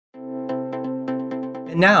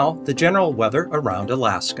And now, the general weather around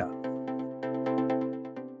Alaska.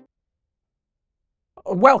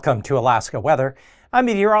 Welcome to Alaska Weather. I'm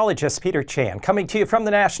meteorologist Peter Chan, coming to you from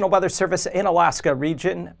the National Weather Service in Alaska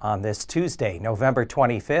region on this Tuesday, November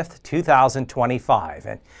 25th, 2025.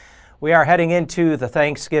 And we are heading into the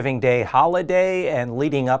Thanksgiving Day holiday, and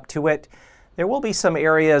leading up to it, there will be some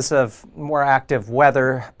areas of more active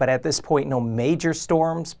weather, but at this point, no major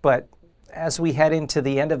storms. But as we head into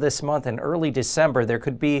the end of this month and early December, there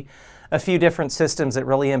could be a few different systems that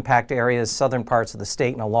really impact areas, southern parts of the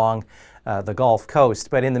state and along the Gulf Coast.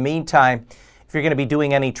 But in the meantime, if you're going to be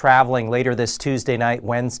doing any traveling later this Tuesday night,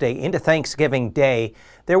 Wednesday into Thanksgiving Day,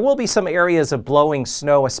 there will be some areas of blowing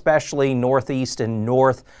snow, especially northeast and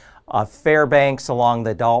north of Fairbanks along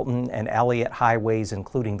the Dalton and Elliott highways,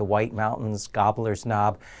 including the White Mountains, Gobbler's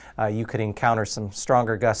Knob. You could encounter some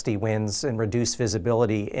stronger gusty winds and reduced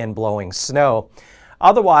visibility in blowing snow.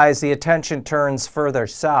 Otherwise, the attention turns further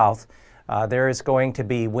south. There is going to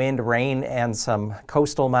be wind, rain, and some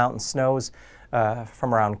coastal mountain snows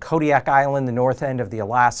from around Kodiak Island, the north end of the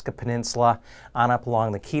Alaska Peninsula, on up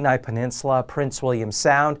along the Kenai Peninsula, Prince William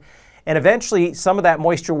Sound. And eventually, some of that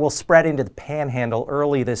moisture will spread into the Panhandle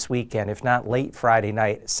early this weekend, if not late Friday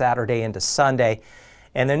night, Saturday into Sunday.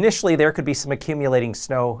 And initially, there could be some accumulating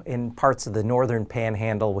snow in parts of the northern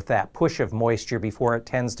Panhandle with that push of moisture before it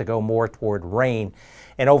tends to go more toward rain.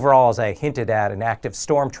 And overall, as I hinted at, an active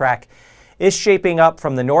storm track is shaping up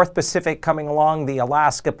from the North Pacific coming along the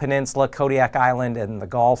Alaska Peninsula, Kodiak Island, and the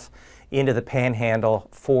Gulf into the Panhandle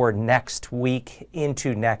for next week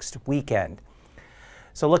into next weekend.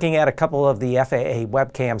 So looking at a couple of the FAA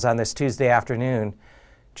webcams on this Tuesday afternoon,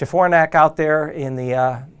 Chifornak out there in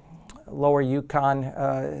the lower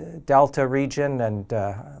Yukon Delta region and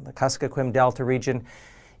the Kuskokwim Delta region,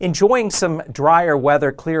 enjoying some drier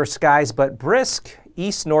weather, clear skies, but brisk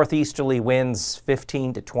east-northeasterly winds,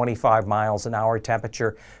 15 to 25 miles an hour,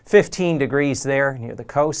 temperature 15 degrees there near the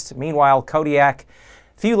coast. Meanwhile, Kodiak,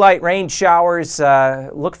 few light rain showers.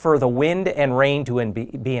 Look for the wind and rain to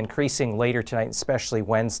be increasing later tonight, especially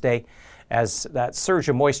Wednesday, as that surge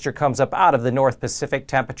of moisture comes up out of the North Pacific.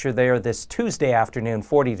 Temperature there this Tuesday afternoon,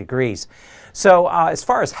 40 degrees. So as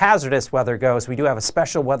far as hazardous weather goes, we do have a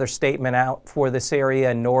special weather statement out for this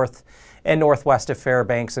area north and northwest of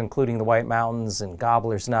Fairbanks, including the White Mountains and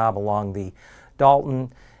Gobbler's Knob along the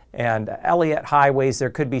Dalton and Elliott highways. There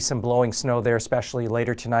could be some blowing snow there, especially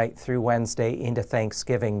later tonight through Wednesday into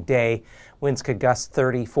Thanksgiving Day. Winds could gust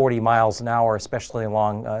 30, 40 miles an hour, especially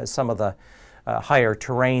along some of the higher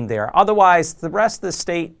terrain there. Otherwise, the rest of the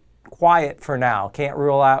state, quiet for now. Can't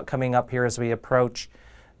rule out coming up here as we approach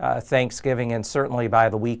Thanksgiving, and certainly by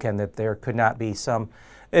the weekend that there could not be some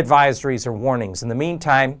advisories or warnings. In the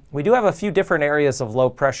meantime, we do have a few different areas of low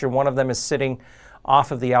pressure. One of them is sitting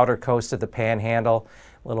off of the outer coast of the Panhandle.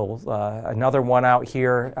 Another one out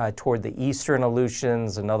here toward the eastern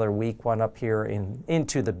Aleutians, another weak one up here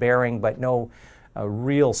into the Bering, but no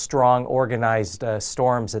real strong organized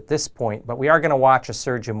storms at this point. But we are going to watch a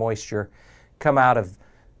surge of moisture come out of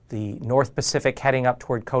the North Pacific heading up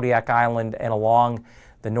toward Kodiak Island and along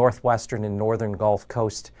the northwestern and northern Gulf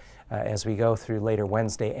Coast as we go through later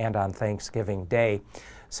Wednesday and on Thanksgiving Day.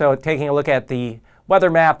 So taking a look at the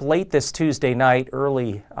weather map late this Tuesday night,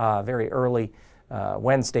 very early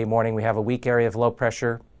Wednesday morning, we have a weak area of low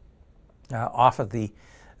pressure off of the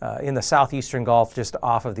in the southeastern Gulf, just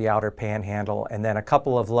off of the outer Panhandle, and then a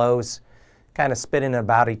couple of lows kind of spinning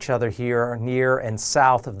about each other here near and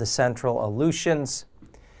south of the central Aleutians.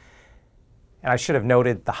 And I should have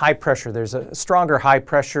noted the high pressure. There's a stronger high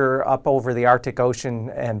pressure up over the Arctic Ocean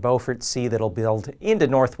and Beaufort Sea that'll build into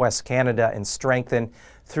northwest Canada and strengthen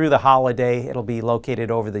through the holiday. It'll be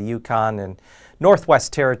located over the Yukon and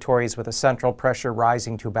Northwest Territories with a central pressure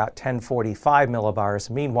rising to about 1045 millibars.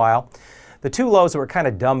 Meanwhile, the two lows that were kind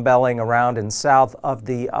of dumbbelling around and south of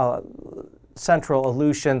the central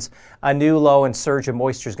Aleutians, a new low and surge of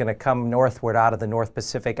moisture is going to come northward out of the North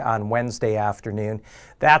Pacific on Wednesday afternoon.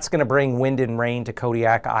 That's going to bring wind and rain to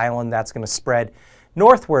Kodiak Island. That's going to spread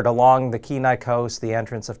northward along the Kenai coast, the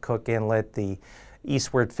entrance of Cook Inlet, the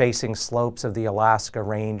eastward facing slopes of the Alaska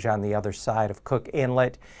Range on the other side of Cook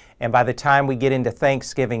Inlet. And by the time we get into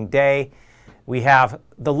Thanksgiving Day, we have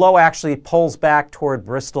the low actually pulls back toward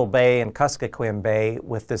Bristol Bay and Kuskokwim Bay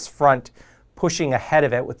with this front pushing ahead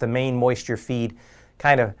of it with the main moisture feed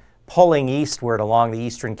kind of pulling eastward along the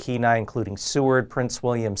eastern Kenai, including Seward, Prince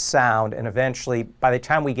William Sound, and eventually, by the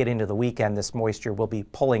time we get into the weekend, this moisture will be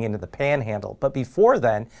pulling into the Panhandle. But before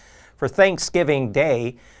then, for Thanksgiving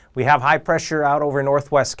Day, we have high pressure out over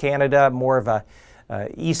northwest Canada, more of a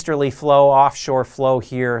easterly flow, offshore flow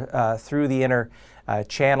here through the inner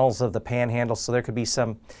channels of the panhandle, so there could be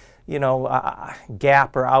some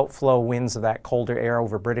gap or outflow winds of that colder air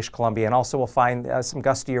over British Columbia. And also we'll find some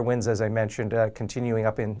gustier winds, as I mentioned, continuing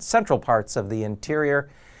up in central parts of the interior.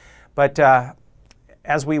 But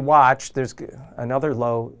as we watch, there's another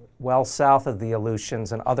low well south of the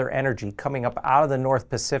Aleutians and other energy coming up out of the North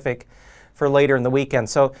Pacific for later in the weekend.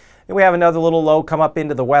 So we have another little low come up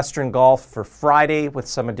into the western Gulf for Friday with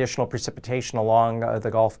some additional precipitation along the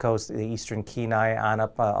Gulf Coast, the eastern Kenai on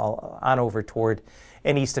up on over toward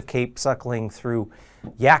and east of Cape Suckling through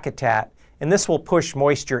Yakutat. And this will push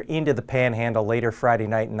moisture into the panhandle later Friday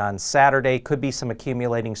night and on Saturday. Could be some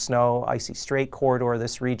accumulating snow, icy strait corridor,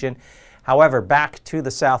 this region. However, back to the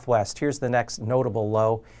southwest, here's the next notable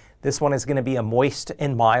low. This one is going to be a moist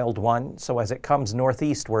and mild one. So as it comes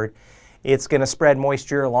northeastward, it's going to spread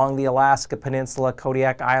moisture along the Alaska Peninsula,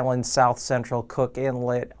 Kodiak Island, south central Cook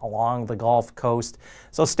Inlet, along the Gulf Coast.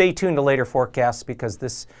 So stay tuned to later forecasts because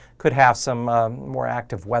this could have some more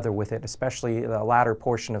active weather with it, especially the latter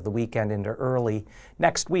portion of the weekend into early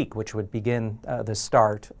next week, which would begin the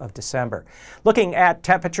start of December. Looking at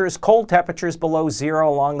temperatures, cold temperatures below zero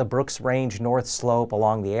along the Brooks Range North Slope,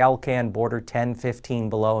 along the Alcan border,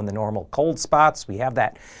 10-15 below in the normal cold spots. We have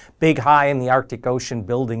that big high in the Arctic Ocean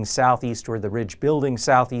building southeastward, the ridge building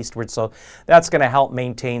southeastward, so that's going to help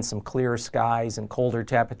maintain some clear skies and colder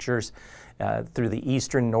temperatures through the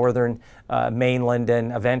eastern, northern mainland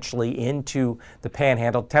and eventually into the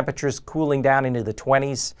panhandle. Temperatures cooling down into the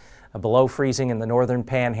 20s, below freezing in the northern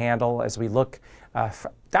panhandle. As we look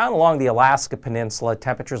down along the Alaska Peninsula,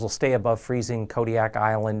 temperatures will stay above freezing, Kodiak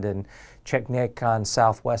Island and Cheknekan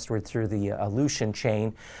southwestward through the Aleutian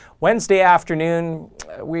chain. Wednesday afternoon,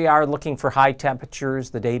 we are looking for high temperatures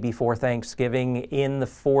the day before Thanksgiving in the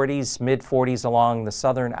 40s, mid-40s along the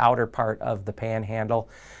southern outer part of the panhandle.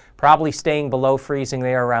 Probably staying below freezing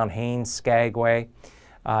there around Haines, Skagway.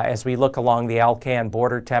 As we look along the Alcan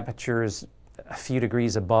border, temperatures a few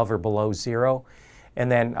degrees above or below zero.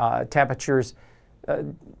 And then temperatures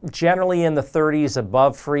generally in the 30s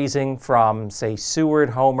above freezing from, say,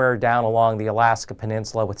 Seward, Homer, down along the Alaska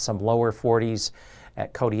Peninsula with some lower 40s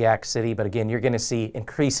at Kodiak City. But again, you're going to see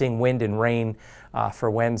increasing wind and rain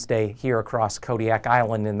for Wednesday here across Kodiak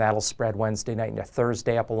Island, and that'll spread Wednesday night into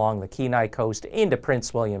Thursday up along the Kenai coast into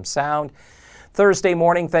Prince William Sound. Thursday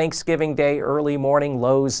morning, Thanksgiving Day, early morning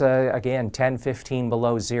lows, again, 10-15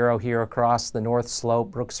 below zero here across the North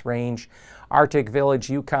Slope, Brooks Range, Arctic Village,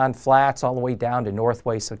 Yukon Flats, all the way down to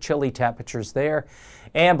Northway, so chilly temperatures there.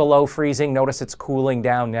 And below freezing, notice it's cooling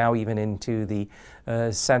down now even into the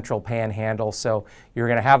central panhandle. So you're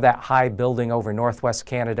going to have that high building over northwest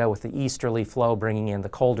Canada with the easterly flow bringing in the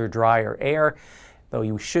colder, drier air. Though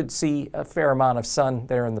you should see a fair amount of sun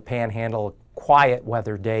there in the panhandle, quiet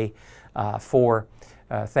weather day for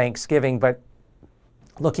Thanksgiving. But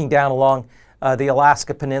looking down along the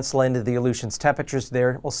Alaska Peninsula into the Aleutians, temperatures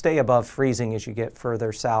there will stay above freezing as you get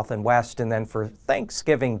further south and west. And then for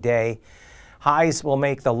Thanksgiving Day, highs will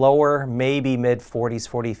make the lower, maybe mid-40s,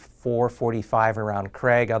 44, 45 around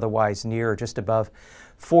Craig, otherwise near or just above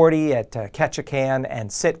 40 at Ketchikan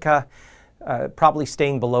and Sitka, probably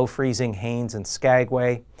staying below freezing Haines and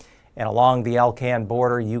Skagway. And along the Alcan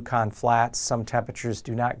border, Yukon Flats, some temperatures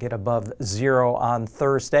do not get above zero on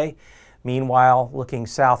Thursday. Meanwhile, looking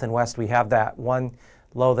south and west, we have that one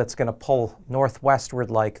low that's going to pull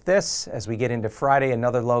northwestward like this. As we get into Friday,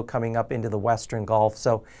 another low coming up into the western Gulf.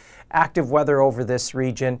 So active weather over this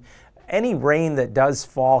region. Any rain that does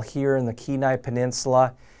fall here in the Kenai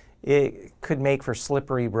Peninsula, it could make for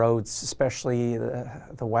slippery roads, especially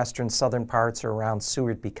the western southern parts or around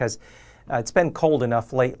Seward, because it's been cold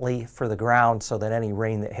enough lately for the ground so that any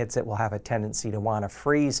rain that hits it will have a tendency to want to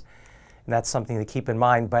freeze. And that's something to keep in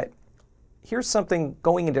mind. But here's something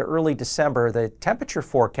going into early December. The temperature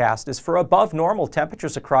forecast is for above normal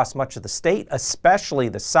temperatures across much of the state, especially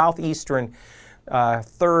the southeastern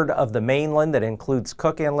third of the mainland that includes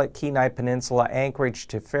Cook Inlet, Kenai Peninsula, Anchorage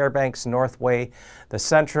to Fairbanks, Northway, the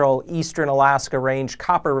central eastern Alaska Range,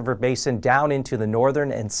 Copper River Basin, down into the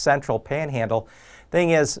northern and central panhandle.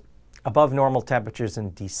 Thing is, above normal temperatures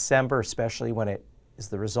in December, especially when it is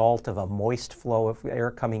the result of a moist flow of air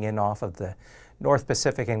coming in off of the North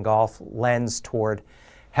Pacific and Gulf, lends toward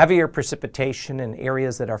heavier precipitation in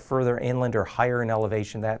areas that are further inland or higher in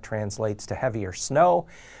elevation. That translates to heavier snow.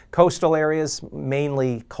 Coastal areas,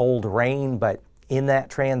 mainly cold rain, but in that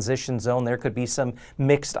transition zone. There could be some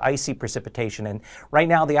mixed icy precipitation. And right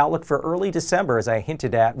now, the outlook for early December, as I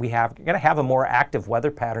hinted at, we're going to have a more active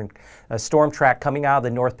weather pattern, a storm track coming out of the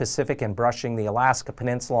North Pacific and brushing the Alaska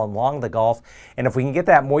Peninsula along the Gulf. And if we can get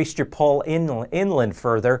that moisture pull inland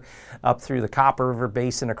further, up through the Copper River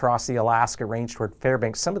Basin across the Alaska Range toward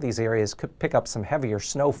Fairbanks, some of these areas could pick up some heavier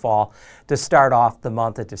snowfall to start off the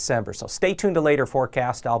month of December. So stay tuned to later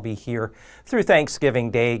forecast. I'll be here through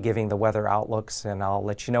Thanksgiving Day giving the weather outlooks, and I'll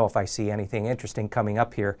let you know if I see anything interesting coming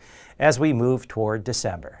up here as we move toward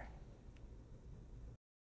December.